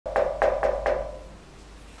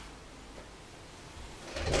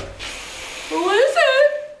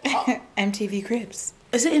MTV Cribs.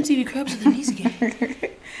 Is it MTV Cribs or the Neezy Gang?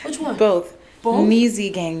 Which one? Both. Both?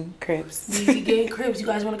 Neezy Gang Cribs. Neezy Gang Cribs. You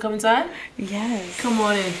guys want to come inside? Yes. Come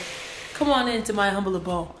on in. Come on into my humble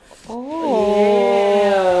abode.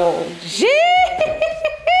 Oh. Yeah.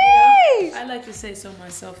 I like to say so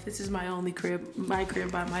myself. This is my only crib. My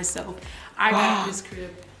crib by myself. I got this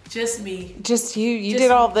crib. Just me. Just you? You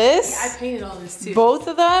did all this? Yeah, I painted all this too. Both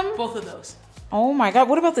of them? Both of those. Oh my God.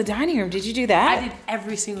 What about the dining room? Did you do that? I did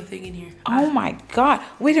every single thing in here. Oh my God.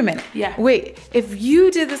 Wait a minute. Yeah. Wait. If you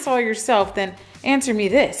did this all yourself, then answer me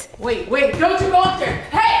this. Wait. Don't you go up there.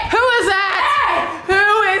 Hey! Who is that? Hey!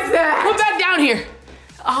 Who is that? Come back down here.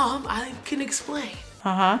 I can explain.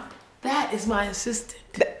 Uh-huh. That is my assistant.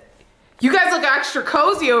 You guys look extra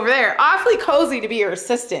cozy over there. Awfully cozy to be your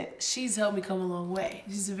assistant. She's helped me come a long way.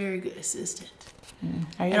 She's a very good assistant.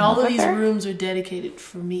 Are you And all of these rooms are dedicated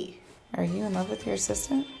for me. Are you in love with your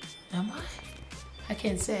assistant? Am I? I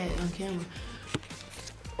can't say it on camera.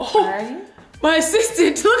 Oh, are you? My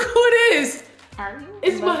assistant, look who it is. Are you?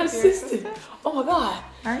 It's my assistant. Oh my God.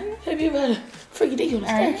 Are you? Have you ever had a freaky dick on the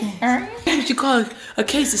staircase? Are you? That's what you call a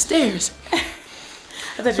case of stairs. I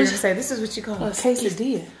thought you were gonna say this is what you call a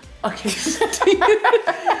quesadilla. Okay.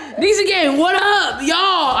 Neezy Gang, what up,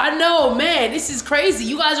 y'all? I know, man, this is crazy.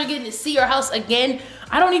 You guys are getting to see our house again.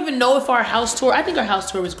 I don't even know if our house tour. I think our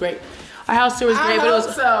house tour was great. Our house tour was great, but it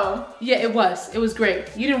was so. Yeah, it was. It was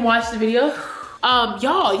great. You didn't watch the video?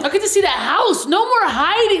 Y'all get to see that house. No more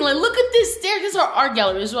hiding. Like, look at this staircase. This is our art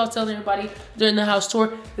gallery. This is what I was telling everybody during the house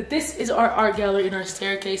tour. That this is our art gallery in our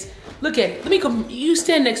staircase. Look at it. Let me come. You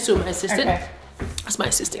stand next to my assistant. Okay. That's my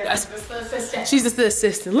assistant, guys. This is the assistant. She's just the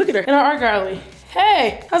assistant. Look at her in our art gallery.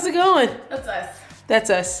 Hey, how's it going? That's us. That's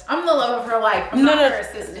us. I'm the love of her life. I'm not her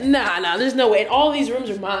assistant. Nah, there's no way. And all these rooms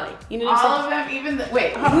are mine. You know what I'm saying? All of them, even the,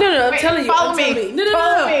 wait. No, I'm telling you. Follow me.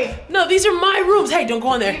 No. No, these are my rooms. Hey, don't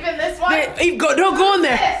go in there. Even this one? Don't go in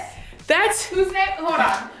there. This? That's... Whose name? Hold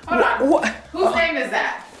on. What? Whose name is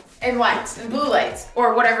that? In lights, in blue lights,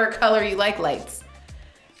 or whatever color you like lights.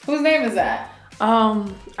 Whose name is that?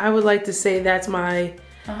 I would like to say that's my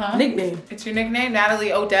nickname. It's your nickname,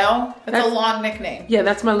 Natalie Odell? That's a long nickname. Yeah,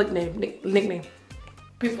 that's my nickname.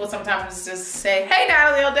 People sometimes just say, hey,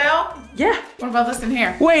 Natalie Odell. Yeah. What about this in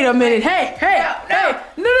here? Wait a minute. Hey.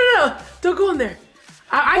 No. Don't go in there.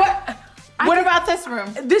 What about this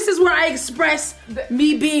room? This is where I express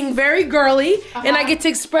me being very girly, and I get to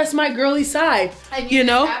express my girly side. And you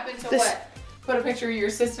know? Happen to what? Put a picture of your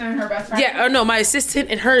assistant and her best friend? Yeah, or no, my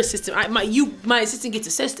assistant and her assistant. My assistant gets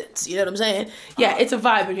assistants. You know what I'm saying? Yeah, it's a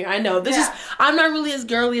vibe in here. I know. I'm not really as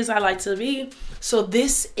girly as I like to be. So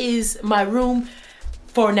this is my room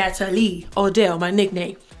for Natalie Odell, my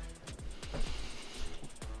nickname.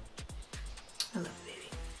 I love it, baby.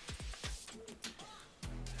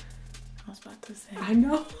 I was about to say. I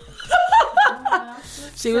know.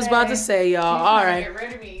 She was about to say, y'all. All right. Get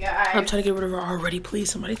rid of me, guys. I'm trying to get rid of her already.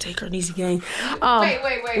 Please, somebody take her, Neezy Gang. Wait.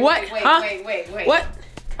 What?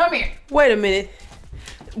 Come here. Wait a minute.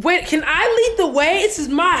 Wait, can I lead the way? This is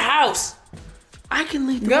my house. I can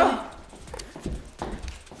lead the way.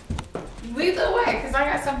 Lead the way, because I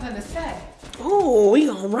got something to say. Oh, we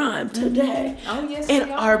gonna rhyme today. Oh, yes, in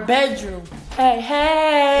we our are. bedroom. Hey.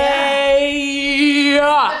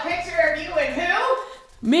 The picture of you and who?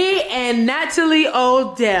 Me and Natalie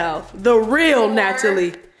Odell. The real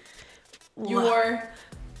Natalie. Your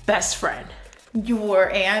best friend.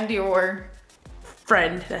 Your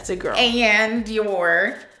friend, that's a girl. And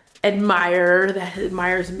your admirer that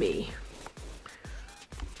admires me.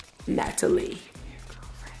 Natalie.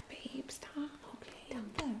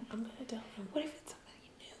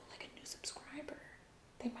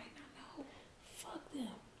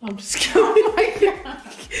 I'm just kidding. Oh my God.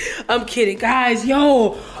 I'm kidding. Guys,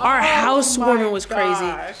 yo, our housewarming was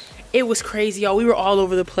crazy. It was crazy, y'all. We were all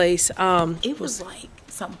over the place. It was like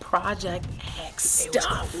some Project X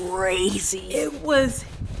stuff. It was crazy. It was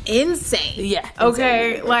insane. Yeah.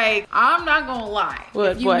 Okay, insane. like, I'm not gonna lie.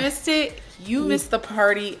 What, if you missed it, you missed the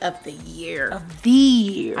party of the year.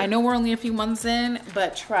 I know we're only a few months in,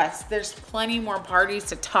 but trust, there's plenty more parties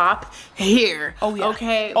to top here. Oh, yeah.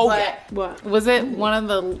 Okay, oh, but yeah. What? Was it one of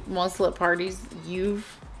the most lit parties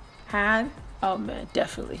you've had? Oh man,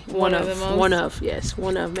 definitely. One of,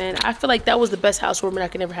 man. I feel like that was the best housewarming I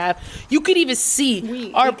could ever have. You could even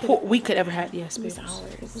see our pool we could ever have. Yes, babe. I'm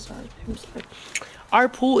sorry. Our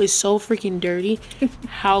pool is so freaking dirty.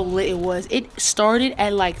 How lit it was. It started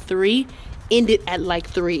at like 3, ended at like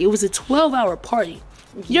 3. It was a 12-hour party.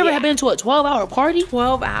 You ever have been to a 12-hour party?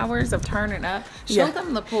 12 hours of turning up. Show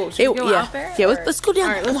them the pool. Should we go out there? Yeah, let's go down.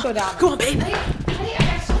 All right, let's go down. Come on, baby.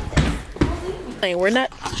 Hey, we're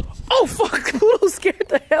not. Oh fuck! Pluto scared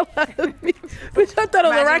the hell out of me. Bitch, I thought it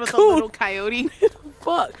was a raccoon. A little coyote.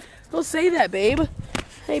 Fuck! Don't say that, babe.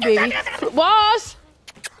 Hey, baby. Boss.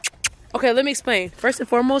 Okay, let me explain. First and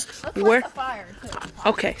foremost, the fire.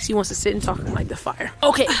 Okay, she wants to sit and talk and light the fire.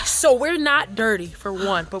 Okay, so we're not dirty for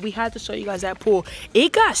one, but we had to show you guys that pool.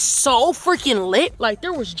 It got so freaking lit. Like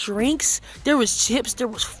there was drinks, there was chips, there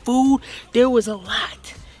was food, there was a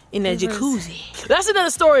lot in that jacuzzi. That's another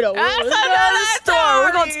story though. That's another story.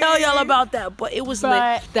 We're gonna tell y'all about that, but it was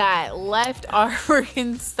lit. That left our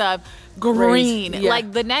freaking stuff green. Yeah.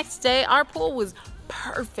 Like the next day, our pool was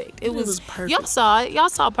perfect. It was perfect. Y'all saw it. Y'all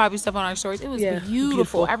saw probably stuff on our stories. It was beautiful.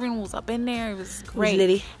 beautiful. Everyone was up in there. It was great. It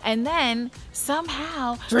was and then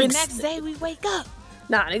somehow Drinks. the next day we wake up.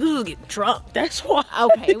 Nah, niggas was getting drunk. That's why.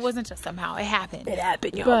 Okay, it wasn't just somehow. It happened. It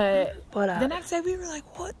happened, y'all. But the next day we were like,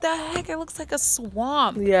 what the heck? It looks like a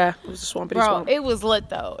swamp. Yeah, it was a swampy swamp. It was lit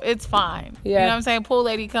though. It's fine. Yeah. You know what I'm saying? Pool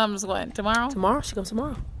lady comes when? Tomorrow? Tomorrow? She comes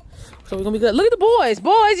tomorrow. So we're gonna be good. Look at the boys.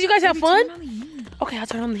 Boys, you guys have fun? Okay, I'll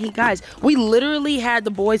turn on the heat. Guys, we literally had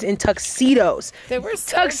the boys in tuxedos. They were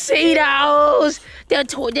so tuxedos. Their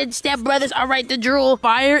stepbrothers are right to drool.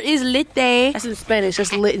 Fire is lit day. That's in Spanish.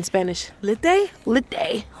 That's lit in Spanish. Lit day? Lit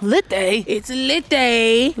day. Lit day. It's a lit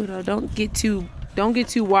day. Pluto, don't get too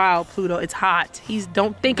wild, Pluto. It's hot.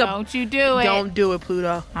 Don't you do it. Don't do it,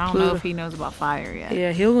 Pluto. I don't know if he knows about fire yet.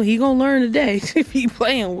 Yeah, he gonna learn today if he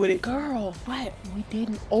playing with it. Girl, what? We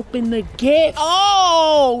didn't open the gift.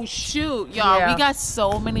 Oh shoot, y'all! Yeah. We got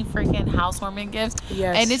so many freaking housewarming gifts.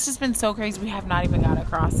 Yes. And it's just been so crazy. We have not even got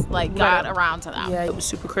around to them. Yeah, it was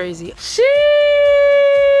super crazy. Sheesh!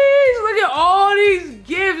 Look at all these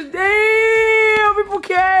gifts. Damn! People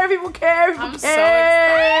care. I'm so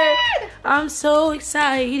excited. I'm so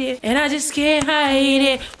excited, and I just can't hide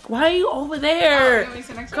it. Why are you over there?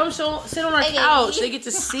 Come sit on our couch. They get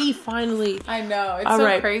to see finally. I know. It's all so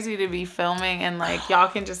right. crazy to be filming and like y'all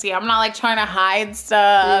can just see. I'm not like trying to hide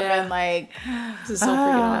stuff and like. This is so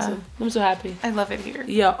freaking awesome. I'm so happy. I love it here.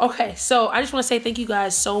 Yeah. Okay. So I just want to say thank you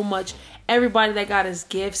guys so much. Everybody that got us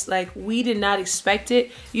gifts, like we did not expect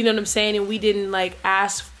it. You know what I'm saying? And we didn't like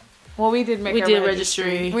ask. Well, we did make a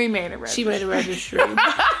registry. We made a registry. She made a registry.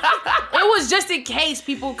 It was just in case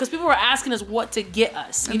because people were asking us what to get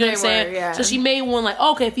us. You know what I'm saying? Yeah. So she made one like,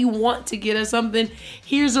 okay, if you want to get us something,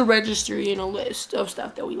 here's a registry and a list of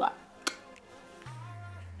stuff that we like.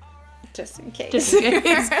 Just in case.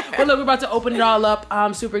 Well, look, we're about to open it all up.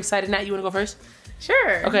 I'm super excited. Nat, you want to go first?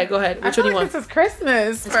 Sure. Okay, go ahead. Which one do you want? This is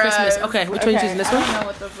Christmas. It's Christmas. Okay, which one are you choosing? This one? I don't know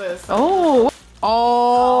what this is. Oh,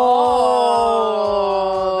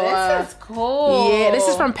 this is cool. Yeah, this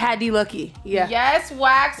is from Pat D. Lucky. Yeah. Yes,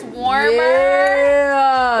 wax warmer.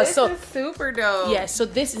 Yeah. This is super dope. Yeah, so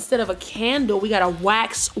this, instead of a candle, we got a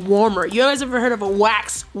wax warmer. You guys ever heard of a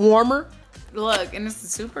wax warmer? Look, and this is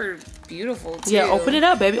super beautiful too. Yeah, open it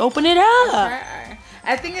up, baby. Open it up. Okay.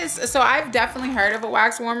 I think so I've definitely heard of a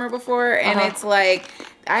wax warmer before, and it's like,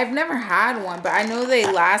 I've never had one, but I know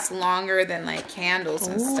they last longer than like candles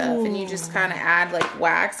and stuff, and you just kind of add like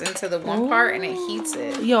wax into the one part and it heats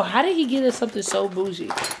it. Yo, how did he get us something so bougie?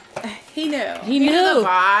 He knew. He knew the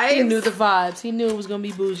vibes. He knew the vibes. He knew it was gonna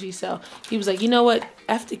be bougie, so he was like, you know what?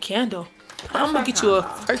 F the candle. I'm gonna get you a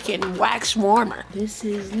freaking wax warmer. This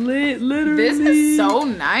is lit, literally. This is so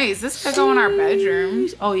nice. This could go in our bedroom.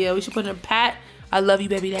 Oh yeah, we should put in a Pat. I love you,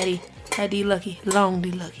 baby daddy. Pat D. Lucky. Long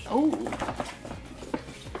D. Lucky. Oh.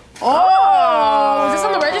 Oh. Is this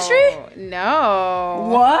on the registry? No.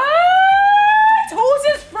 What? Who's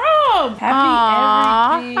this from?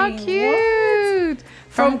 Happy everything. How cute. What?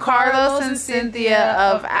 From Carlos and Cynthia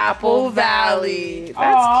of Apple Valley.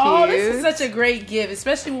 That's cute. This is such a great gift,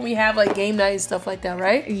 especially when we have like game night and stuff like that,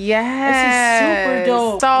 right? Yes. This is super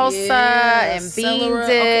dope. Salsa and bean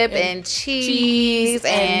dip and cheese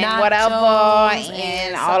and whatever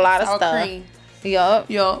and a lot of stuff.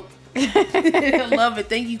 Yup. I love it.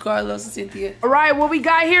 Thank you, Carlos and Cynthia. All right, what we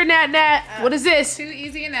got here, Nat? What is this? Too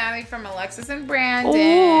Easy and Natalie from Alexis and Brandon.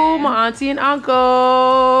 Oh, my auntie and uncle.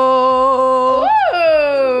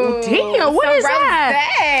 Ooh. Damn, what is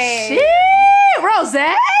that?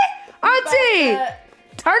 Rosé. Auntie,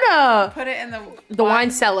 turn up. Put it in the wine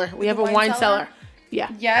cellar. We have a wine cellar. Yeah.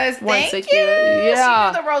 Yes, thank you.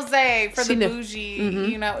 Yeah. She knew the rosé for the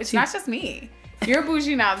bougie. You know, it's not just me. You're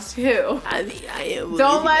bougie now too. I am.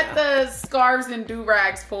 Don't let the scarves and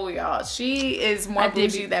do-rags fool y'all. She is more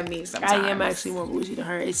bougie than me sometimes. I am actually more bougie than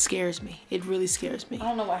her. It scares me. It really scares me. I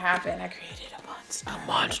don't know what happened. I created a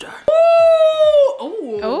monster.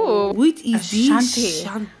 Oh. What is this?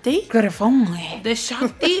 Shanti. Grifone. The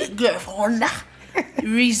Shanti Grifone.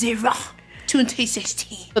 Reserva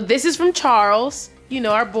 2016. So this is from Charles. you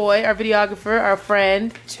know, our boy, our videographer, our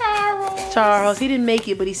friend. Charles. He didn't make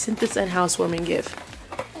it, but he sent us a housewarming gift.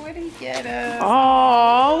 What did he get us?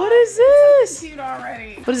 Oh, what is this? Cute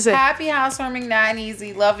already. What is it? Happy housewarming, Nat and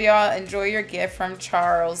Easy. Love y'all. Enjoy your gift from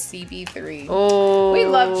Charles, CB3. Oh. We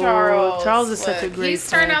love Charles. Charles is such a great He's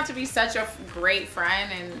friend. turned out to be such a great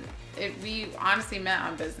friend, and we honestly met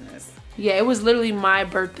on business. Yeah, it was literally my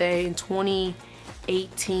birthday in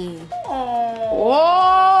 2018. Oh.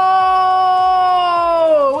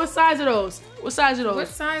 Whoa! What size are those? What size are those? What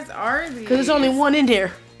size are these? Because there's only one in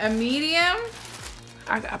there. A medium?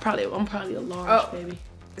 I'm probably a large, baby.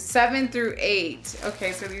 7 through 8.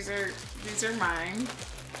 Okay, so these are mine.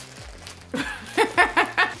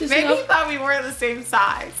 Maybe he thought we were the same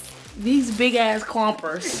size. These big ass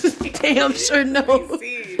clompers. Damn sure no.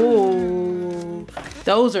 Ooh,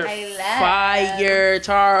 those are fire,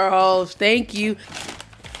 Charles. Thank you.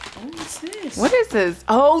 Oh, what's this? What is this?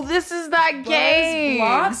 Oh, this is that game.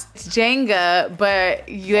 Blocks? It's Jenga, but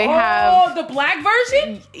they have. Oh, the black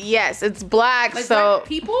version? Yes, it's black. Like so black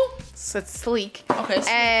people? So it's sleek. Okay. Sleek.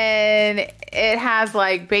 And it has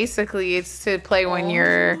like basically it's to play when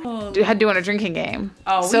you're doing a drinking game.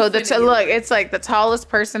 Oh, so look, it's like the tallest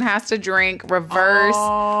person has to drink, reverse,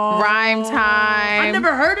 rhyme time. I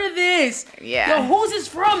never heard of this. Yeah. Yo, who's this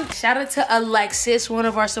from? Shout out to Alexis, one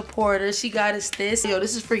of our supporters. She got us this. Yo,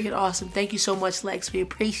 this is freaking awesome. Thank you so much, Lex. We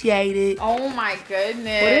appreciate it. Oh my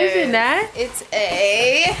goodness. What is it, Nat? It's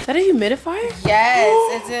Is that a humidifier?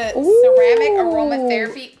 Yes, it's a ceramic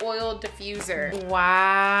aromatherapy oil diffuser.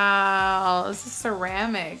 Wow, this is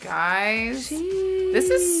ceramic, guys. Jeez. This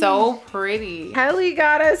is so pretty. Kelly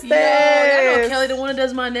got us this. Yo, I know Kelly, the one that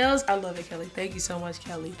does my nails. I love it, Kelly. Thank you so much,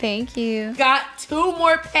 Kelly. Thank you. Got 2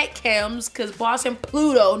 more pet cams because Boss and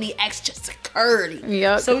Pluto need extra security.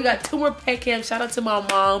 Yep. So we got 2 more pet cams. Shout out to my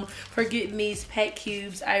mom for getting these pet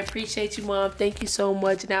cubes. I appreciate you, Mom. Thank you so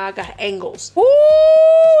much. Now I got angles. Ooh,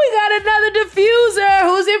 we got another diffuser.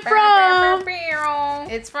 Who's it from?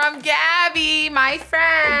 It's from Gabby, my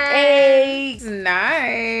friend. Hey. It's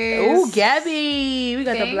nice. Ooh, Gabby. We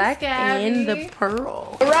got the Thanks, black Gabby. and the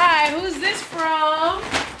pearl. All right, who's this from?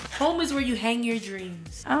 Home is where you hang your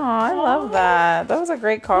dreams. Oh, I love that. That was a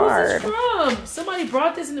great card. Who's this from? Somebody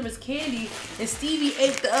brought this and there was candy, and Stevie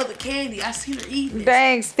ate the other candy. I seen her eating it.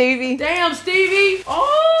 Thanks, Stevie. Damn, Stevie.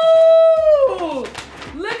 Oh,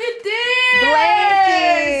 look at this.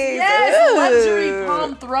 Blankets. Yes, Ooh. luxury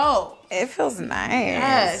palm throw. It feels nice.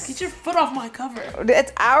 Yes, get your foot off my cover.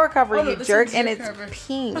 It's our cover, Oh, no, you this jerk, is and your it's cover.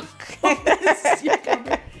 pink. This is your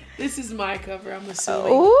cover. This is my cover, I'm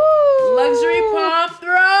assuming. Ooh. Luxury palm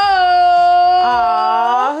throw.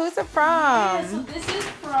 Aw, who's it from? Yeah, so this is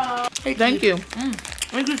from. Thank you.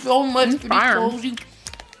 Thank you so much for these cozy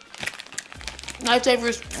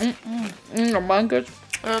lightsabers. The blankets.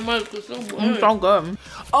 So good.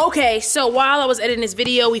 Okay, so while I was editing this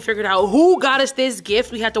video, we figured out who got us this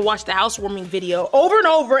gift. We had to watch the housewarming video over and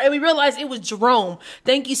over, and we realized it was Jerome.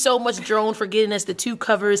 Thank you so much, Jerome, for getting us the 2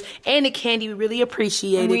 covers and the candy. We really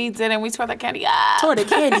appreciate it. We did, and we tore that candy up. Tore the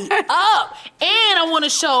candy up. And I want to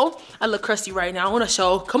show, I look crusty right now. I want to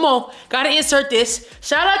show, come on, gotta insert this.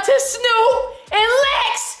 Shout out to Snoop and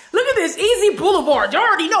Lex. Look at this, Easy Boulevard. You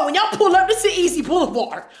already know, when y'all pull up, this is Easy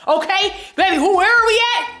Boulevard. Okay? Baby, where are we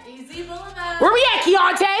at? Easy Boulevard. Where we at,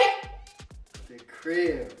 Keontae? The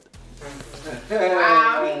crib.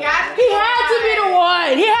 Wow, He had to be the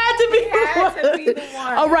one. He had to be the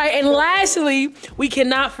one. All right, and lastly, we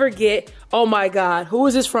cannot forget, oh my God, who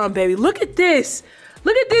is this from, baby? Look at this.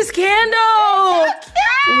 Look at this candle.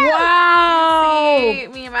 Wow. See,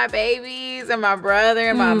 me and my babies and my brother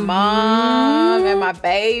and my mom and my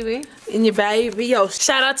baby. And your baby. Yo,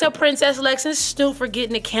 shout out to Princess Lex and Stu for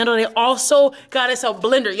getting the candle. They also got us a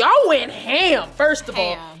blender. Y'all went ham, first of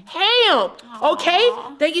all. Ham. Okay?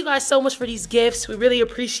 Thank you guys so much for these gifts. We really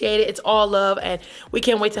appreciate it. It's all love. And we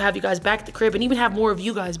can't wait to have you guys back at the crib and even have more of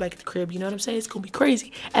you guys back at the crib. You know what I'm saying? It's going to be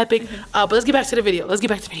crazy. Epic. But let's get back to the video.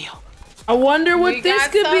 I wonder what this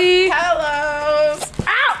could be. Pillows.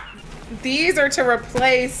 Ow! These are to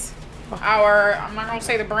replace our, I'm not gonna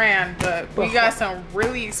say the brand, but we got some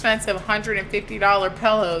really expensive $150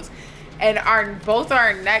 pillows, and both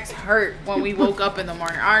our necks hurt when we woke up in the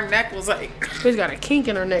morning. Our neck was like, She's got a kink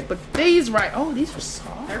in her neck, but these oh, these are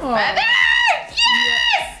soft. they're feathered.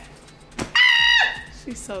 Yes!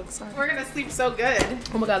 She's so excited. We're gonna sleep so good,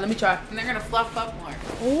 Oh my God, let me try. and they're gonna fluff up more.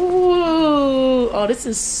 Ooh, oh, this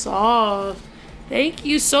is soft. Thank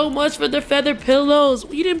you so much for the feather pillows.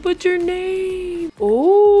 You didn't put your name.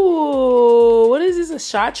 Ooh, what is this? A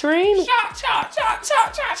shot train? Shot.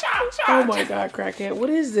 Oh my God, crackhead. What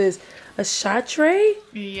is this? A shot tray?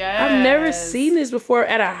 Yes. I've never seen this before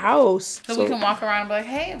at a house. So we can walk around and be like,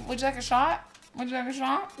 hey, would you like a shot? Would you like a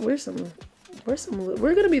shot? We're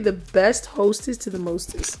gonna be the best hostess to the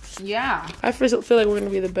mostest. Yeah. I feel like we're gonna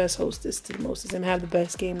be the best hostess to the mostest and have the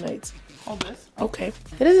best game nights. Hold this. Okay.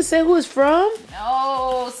 It doesn't say who it's from.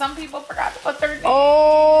 No, some people forgot to put their name.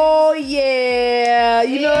 Oh yeah,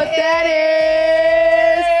 you know what that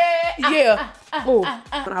is? Yeah. Oh,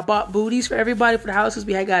 I bought booties for everybody for the house because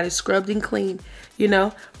we had got it scrubbed and cleaned, you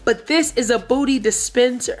know. But this is a booty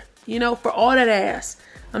dispenser, you know, for all that ass.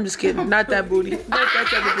 I'm just kidding, not that booty, not that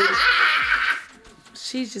type of booty.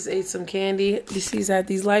 She just ate some candy. She's had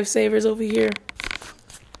these lifesavers over here.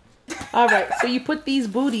 All right, so you put these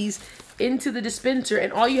booties into the dispenser,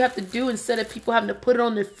 and all you have to do instead of people having to put it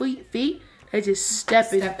on their feet, they just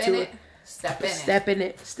step into it. Step in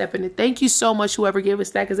it. Thank you so much, whoever gave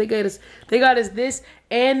us that, because they got us this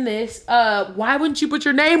and this. Why wouldn't you put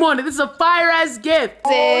your name on it? This is a fire ass gift.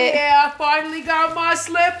 Oh yeah, I finally got my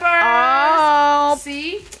slippers. Oh,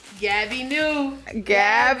 see, Gabby knew.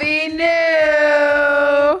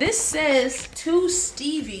 This says to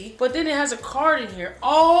Stevie, but then it has a card in here.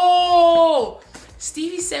 Oh,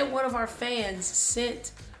 Stevie said one of our fans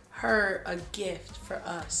sent her a gift for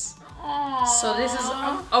us. Aww. So this is,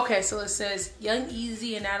 okay, so it says, Young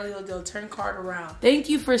Easy and Natalie Odell, turn card around. Thank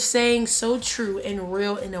you for saying so true and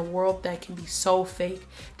real in a world that can be so fake.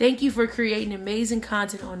 Thank you for creating amazing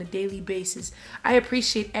content on a daily basis. I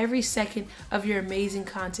appreciate every second of your amazing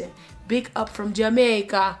content. Big up from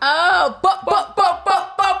Jamaica. Oh, but what?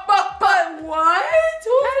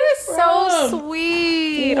 That is so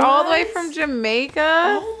sweet. What? All the way from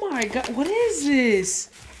Jamaica. Oh my God, what is this?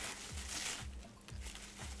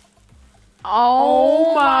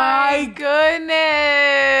 Oh my goodness.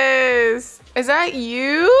 Is that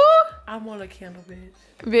you? I'm on a candle, bitch.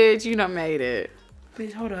 Bitch, you done made it.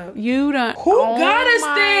 Bitch, hold up. You done. Who got us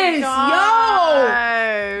this?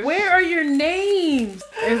 Gosh. Yo! Where are your names?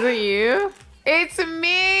 Is it you? It's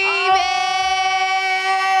me,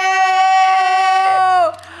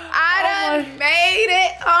 I done made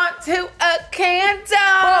it onto a candle.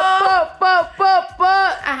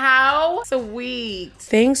 How sweet.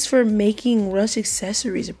 Thanks for making Rush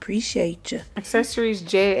accessories. Appreciate you. Accessories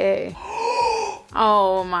JA.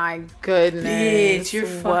 Oh my goodness. Bitch, you're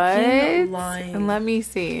fucking lying. And let me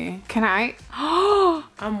see. Can I?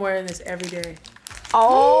 I'm wearing this every day.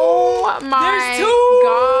 Oh my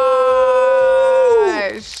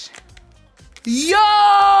gosh. Yo!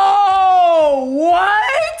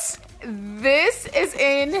 What? This is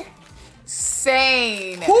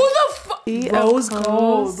insane. Who the fuck? Rose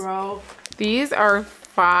gold, bro. These are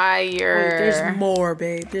fire. Wait, there's more,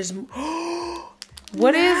 babe. There's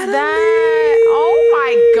What is that? Oh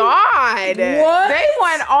my God. What? They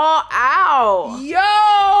went all out.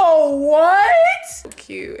 Yo, what? So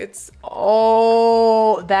cute. It's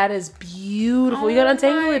Oh, that is beautiful. You gotta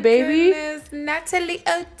untangle it, baby. Goodness. Natalie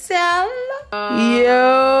Odell.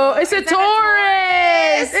 Yo, it's a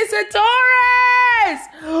Taurus. It's a Taurus.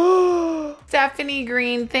 Stephanie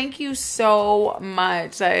Green, thank you so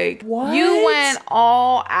much. Like, What? you went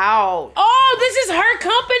all out. Oh, this is her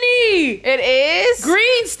company. It is?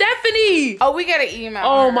 Green Stephanie. Oh, we gotta email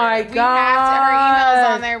Oh her. my We have to, her God. email's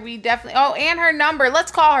on there. We definitely. Oh, and her number.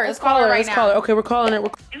 Let's call her. Let's call her right now. Call her. Okay, we're calling her.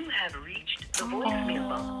 You have reached the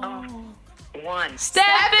voicemail of one. Stephanie!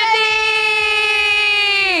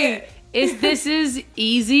 This is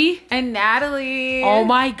easy. And Natalie. Oh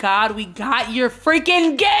my God, we got your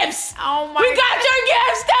freaking gifts! Oh my We got your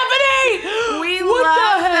gifts, Stephanie! We What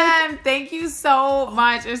love the heck? them. Thank you so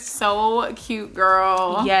much. It's so cute,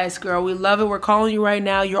 girl. Yes, girl, we love it. We're calling you right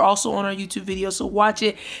now. You're also on our YouTube video, so watch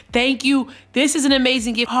it. Thank you. This is an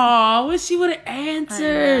amazing gift. Oh, I wish she would have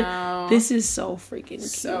answered. I know. This is so freaking cute.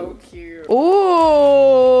 So cute.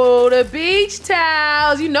 Ooh, the beach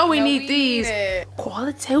towels. You know we No, need we these. need it.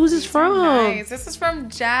 Quality. Who's this from? Nice. This is from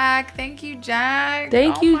Jack. Thank you, Jack.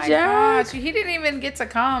 Thank you, my Jack. Gosh. He didn't even get to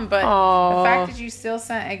come, but Aw. the fact that you still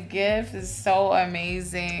sent a gift is so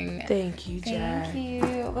amazing. Thank you, Jack. Thank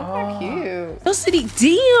you. Look how cute. Yo, City,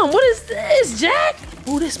 damn, what is this, Jack?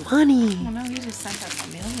 Oh, this money. Oh no, you just sent us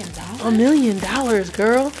 $1 million. $1 million,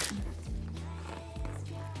 girl.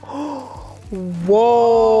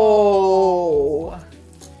 Whoa.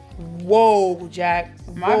 Whoa, Jack.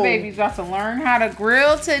 My Whoa. baby's about to learn how to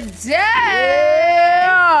grill today.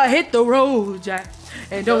 Yeah, hit the road, Jack.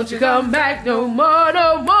 And don't you come back no more,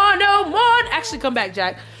 no more, no more. Actually, come back,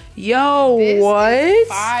 Jack. Yo, This what? is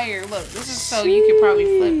fire. Look, this is so you could probably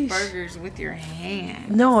flip Sheesh. burgers with your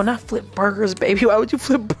hand. No, not flip burgers, baby. Why would you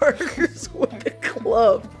flip burgers with the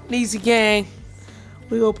club? Easy gang.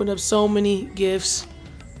 We opened up so many gifts.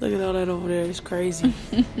 Look at all that over there. It's crazy.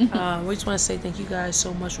 We just want to say thank you guys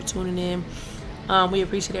so much for tuning in. We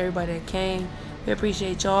appreciate everybody that came. We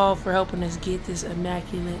appreciate y'all for helping us get this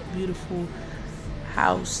immaculate, beautiful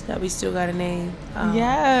house that we still got a name.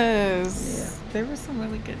 Yes. Yeah. There were some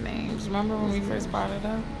really good names. Remember when we first brought it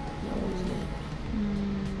up? What was it?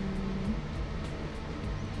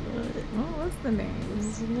 What was the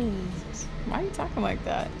name? Why are you talking like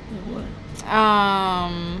that?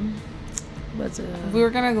 We were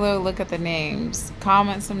gonna go look at the names.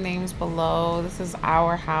 Comment some names below. This is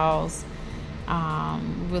our house.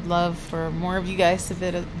 We would love for more of you guys to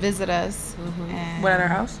visit us. What, at our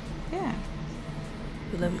house? Yeah.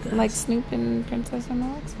 We love you guys. Like Snoop and Princess and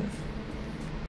Alexis.